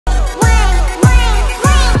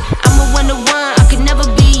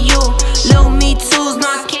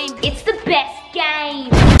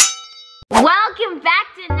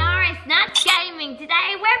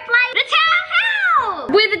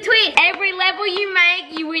level you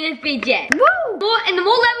make, you win a fidget. Woo! And the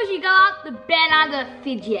more levels you go up, the better the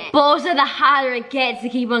fidget. But also the harder it gets to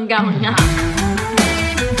keep on going up.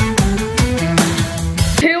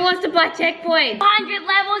 Who wants to buy checkpoint? 100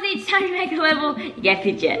 levels, each time you make a level, you get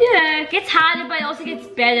fidget. Yeah. It gets harder, but it also gets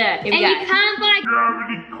better. And you can't buy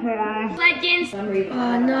gravity coils. Legends.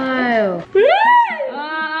 Oh no.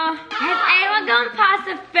 Has anyone gone past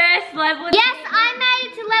the first level? Yes, I made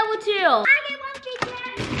it to level 2. I get 1 fidget.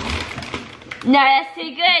 No, that's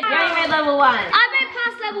too good. You only made level 1. I made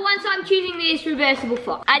past level 1, so I'm choosing this reversible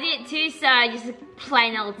fox. I did it too, so just a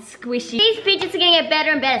plain old squishy. These fidgets are gonna get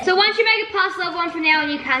better and better. So once you make it past level 1 from now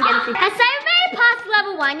on, you can't get a fidget. Has Sam made it past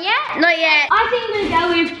level 1 yet? Not yet. I think I'm gonna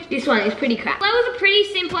go with this one. It's pretty crap. Levels are pretty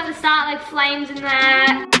simple at the start, like flames and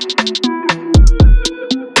that.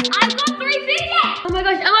 I've got 3 fidgets! Oh my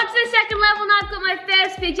gosh, I'm up to the second level and I've got my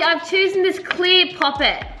first fidget. I've chosen this clear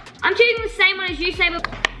poppet. I'm choosing the same one as you, Saber.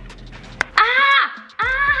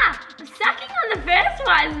 I'm sucking on the first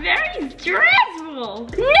one. It's very stressful.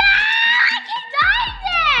 No! I keep dying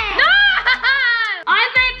there! No! I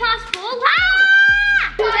made past 4 levels.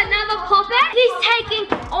 Got another poppet. He's taking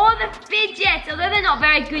all the fidgets. Although they're not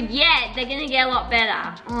very good yet, they're gonna get a lot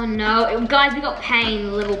better. Oh no, guys, we got pain,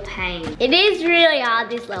 a little pain. It is really hard,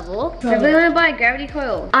 this level. So we're gonna buy a gravity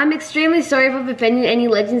coil. I'm extremely sorry if I've offended any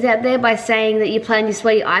legends out there by saying that you're playing your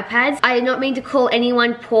sweaty iPads. I did not mean to call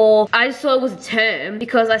anyone poor. I just thought it was a term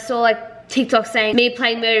because I saw like TikTok saying me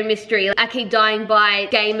playing murder mystery. I keep dying by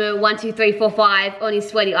gamer 12345 on his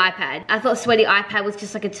sweaty iPad. I thought sweaty iPad was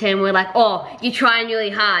just like a term where like, oh, you're trying really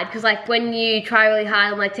hard. Cause like when you try really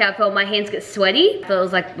hard on my towel, my hands get sweaty. I thought it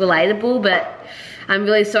was like relatable, but I'm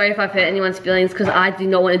really sorry if I've hurt anyone's feelings because I do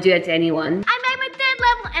not want to do that to anyone. I made my 3rd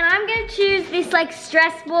level and I'm gonna choose this like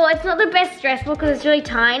stress ball. It's not the best stress ball because it's really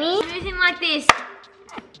tiny. I'm using like this.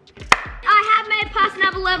 I have made past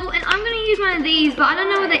another level and I'm gonna use one of these, but I don't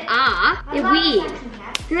know what they are. They're weird.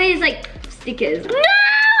 And they're just like stickers. No,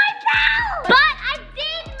 I fell! But I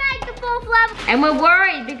did make the 4th level. And we're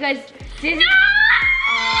worried because this is... Oh,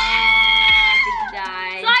 big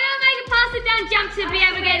die. So I gotta make it past the down jump to be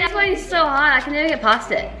able to get it. This one is so hard, I can never get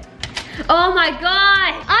past it. Oh my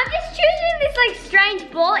god! I'm just choosing this like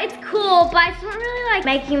strange ball. It's cool, but it's not really like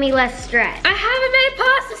making me less stressed. I haven't made it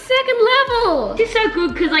past the 2nd level. This is so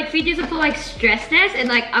good because like fidgets are for like stressness and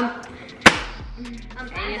like I'm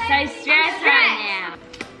so stressed right now.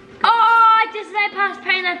 Oh, I just made past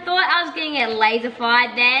pain. I thought I was gonna get laser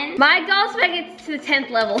fired then. My goal is to make it to the 10th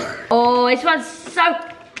level. Oh, this one's so...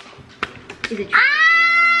 Is it true?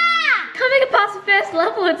 I can't make it past the 1st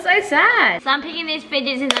level, it's so sad. So I'm picking these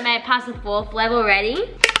fidgets since I made it past the 4th level. Ready?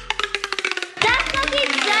 That's not his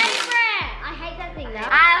favorite. I hate that thing though.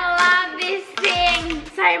 I love this thing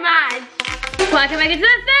so much. Well, I can make it to the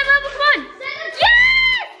 3rd level, come on.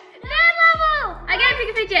 Yes! 3rd level! I gotta pick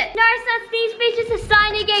a fidget. Norris, these fidgets are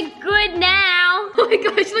starting to get good now. Oh my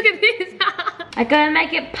gosh, look at this. I gotta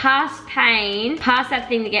make it past pain, past that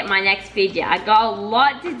thing to get my next fidget. I got a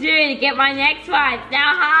lot to do to get my next one. It's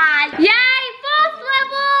now hard. Yay, 4th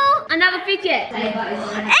level! Another fidget. It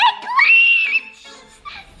glitched!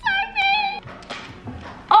 That's so mean.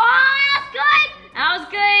 Oh, that was good. That was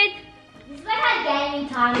good. This is like our gaming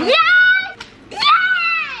time. Yes! Yes!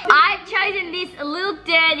 I've chosen this a little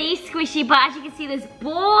dirty, squishy, but as you can see, there's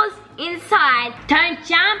balls inside. Don't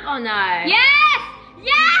jump, oh no. Yes!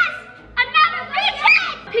 Yes! Another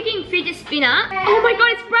fidget! Picking fidget spinner. Oh my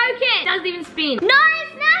god, it's broken. It doesn't even spin.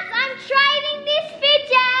 Norris, I'm trading this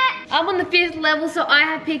fidget. I'm on the 5th level, so I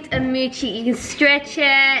have picked a Moochie. You can stretch it,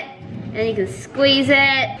 and you can squeeze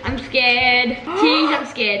it. I'm scared. Jeez, I'm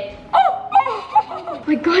scared. Oh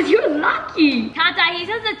my god, you're lucky. Can't I?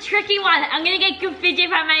 Here's a tricky one. I'm gonna get good fidget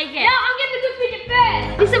if I make it. No, I'm getting the good fidget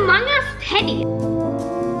first. This Among Us teddy.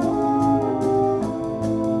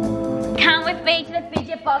 Can't wait for each of the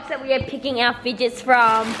fidget box that we are picking our fidgets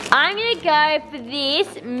from. I'm gonna go for this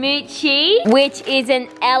Moochie, which is an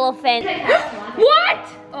elephant. What?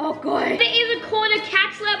 Oh god. There is a corner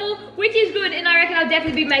catch level, which is good, and I reckon I'll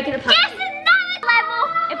definitely be making a punch. Yes, another level!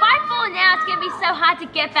 If I fall now, it's gonna be so hard to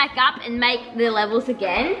get back up and make the levels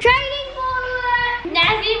again. Trading ball!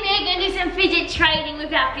 Nazzy and me are gonna do some fidget trading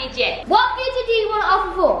with our fidget. What fidget do you want to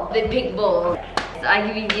offer for? The big ball. So I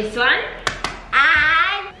give you this one.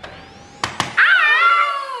 And...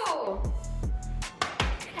 Ow!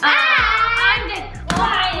 I'm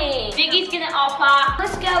declining. Biggie's gonna offer.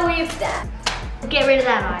 Let's go with that. Get rid of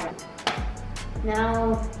that item.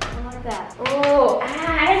 No, I like that. Oh,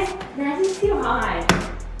 Nazzy's too high.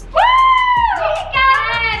 Woo! There you go!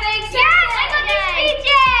 Yes, I got this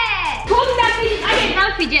fidget! Talking about fidget, I get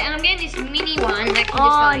another fidget and I'm getting this mini one that can just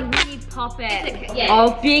go like pop it. Okay, yeah.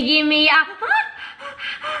 Oh, biggie me up.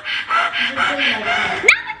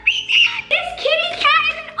 This kitty cat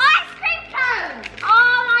is an ice cream cone.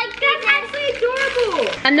 Oh my god, that's absolutely adorable.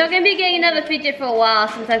 I'm not gonna be getting another fidget for a while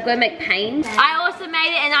since I've got to make pain. I also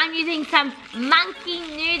made it and I'm using some monkey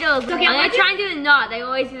noodles. Okay, I'm gonna try and do the knot. They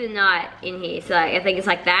always do the knot in here, so I think it's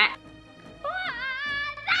like that.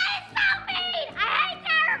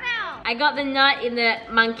 I got the nut in the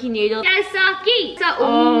monkey noodle. Yasaki.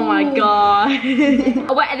 Oh my god.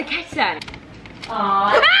 Oh wait, the cat's done.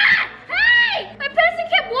 Ah, hey! My person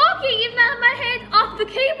kept walking even though my head off the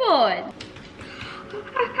keyboard.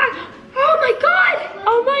 Oh my god!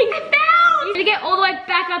 Oh my, I fell! You need to get all the way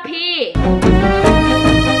back up here.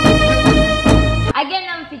 I get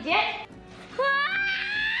another fidget.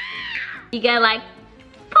 You go like,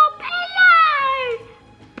 Popello!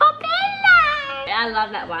 Popello! I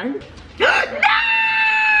love that one. No! No!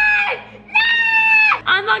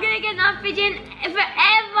 I'm not gonna get another fidget forever.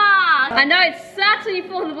 I know it sucks when you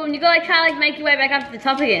fall in the boom. You gotta try to make your way back up to the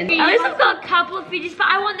top again. At least I've got a couple of fidgets, but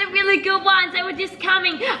I want the really good ones. They were just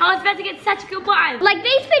coming. I was about to get such a good one. Like,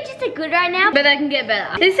 these fidgets are good right now. But they can get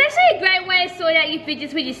better. It's actually a great way to sort out your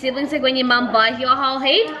fidgets with your siblings. Like when your mum buys you a whole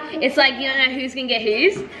heap, it's like you don't know who's gonna get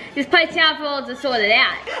whose. Just play town for all to sort it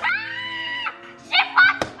out.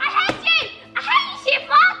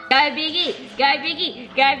 Go Biggie, go Biggie,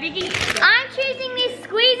 go Biggie. I'm choosing this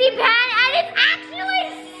squeezy pan and it's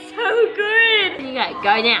actually So good. There you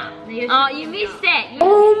go now. Oh, you missed it.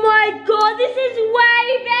 Oh my god, this is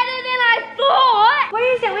way better than I thought. What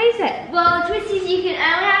is it, what is it? Well, the twist is you can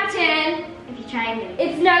only have a turn if you train them.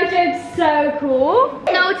 It's no joke so cool.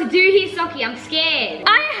 I don't know what to do here, Socky. I'm scared.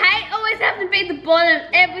 I hate always having to be at the bottom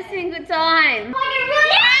every single time.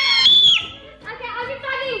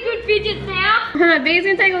 Good fidgets now. My B's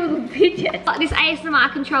gonna take a little fidget. Like this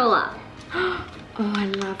ASMR controller. Oh, I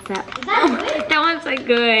love that. Is that good? That one's so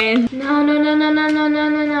good.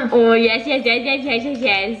 No. Oh, yes, yes, yes, yes, yes, yes,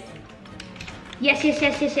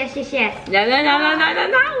 yes. Yes.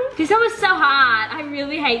 No. This one was so hard. I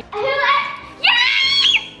really hate. Yes!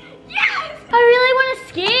 I really want to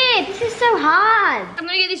skip. This is so hard. I'm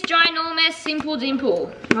gonna get this ginormous simple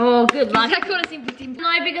dimple. Oh, good luck. Is that called a simple dimple? No,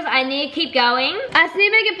 because I need to keep going. I just need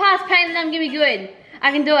to make it past pain and I'm gonna be good.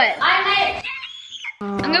 I can do it. I made it.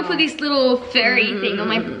 I'm gonna put this little furry thing on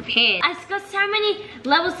my hand. I've got so many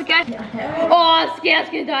levels to go. Oh, I'm scared I was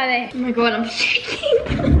gonna die there. Oh my god, I'm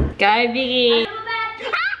shaking. Go, Biggie.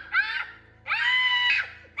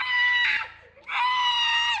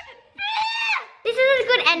 This is a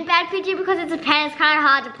good and bad fidget because it's a pan. It's kind of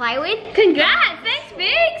hard to play with. Congrats, thanks,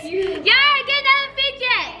 Biggs. Yo, get another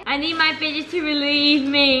fidget. I need my fidget to relieve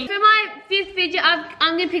me. For my fifth fidget,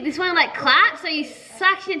 I'm gonna pick this one like clap, so you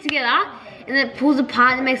suction it together and then it pulls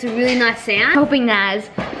apart and it makes a really nice sound. Helping Naz.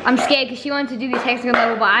 I'm scared because she wanted to do this hexagon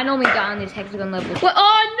level, but I normally die on this hexagon level. What?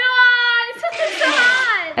 Oh no, this was so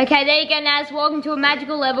hard. Okay, there you go, Naz. Welcome to a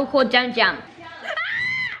magical level called Don't Jump.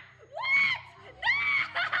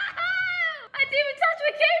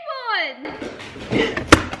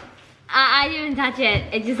 I didn't touch it.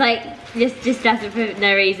 It just like, just does it for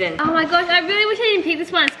no reason. Oh my gosh, I really wish I didn't pick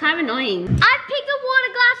this one. It's kind of annoying. I picked a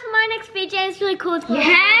water glass for my next fidget and it's really cool. It's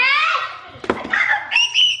Yeah!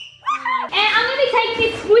 And I'm gonna be taking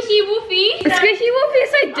this squishy woofy. The squishy woofy is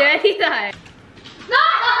so dirty though. No!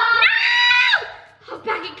 Oh,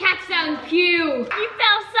 back at Cat Sound, phew. You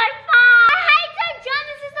fell so far. I hate Don't Jump.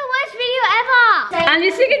 This is the worst video ever. I'm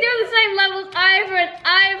just sick of doing the same levels over and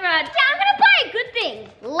over. Yeah, I'm gonna buy a good thing.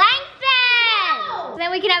 Lengthen! No. Then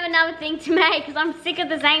we can have another thing to make because I'm sick of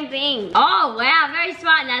the same thing. Oh wow, very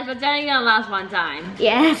smart, Naz, but it's only gonna last one time.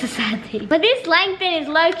 Yeah, that's a sad thing. But this lengthen is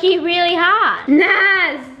low-key really hard.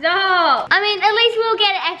 Nah, stop. I mean, at least we'll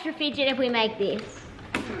get an extra fidget if we make this.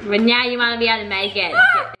 But now you wanna be able to make it.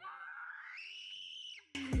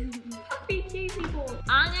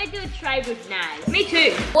 I'm gonna do a trade with Naz. Me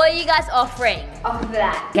too. What are you guys offering? Offer for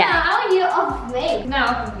that. No, I want you to offer for me. No,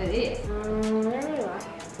 offer for this.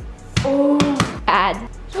 Oh. Add.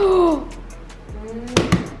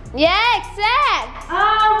 Yeah, accept.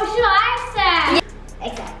 Oh, what should I accept?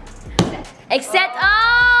 Accept. Except,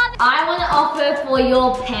 I want to offer for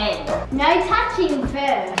your pen. No touching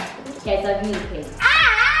first. Okay, so I'll give you the pen.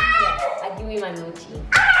 Ah! I'll give you my moochie.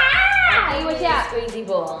 Ah! I'll give you a squeezy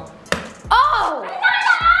ball. Oh! I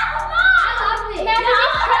love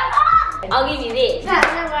it. I'll give you this. No way,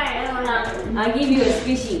 I don't want I'll give you a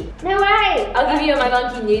squishy. No way. I'll give you my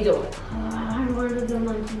monkey noodle. I wanted the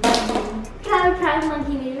monkey noodle. Can I try the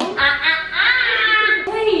monkey noodle?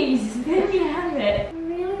 Please, let me have it. I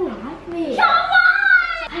really like this. Come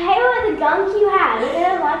on! I hate all the gunk you have. I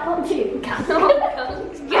don't like them too.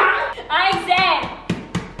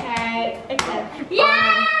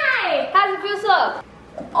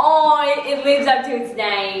 Oh, it lives up to its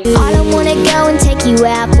name. I don't wanna go and take you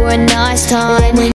out for a nice time.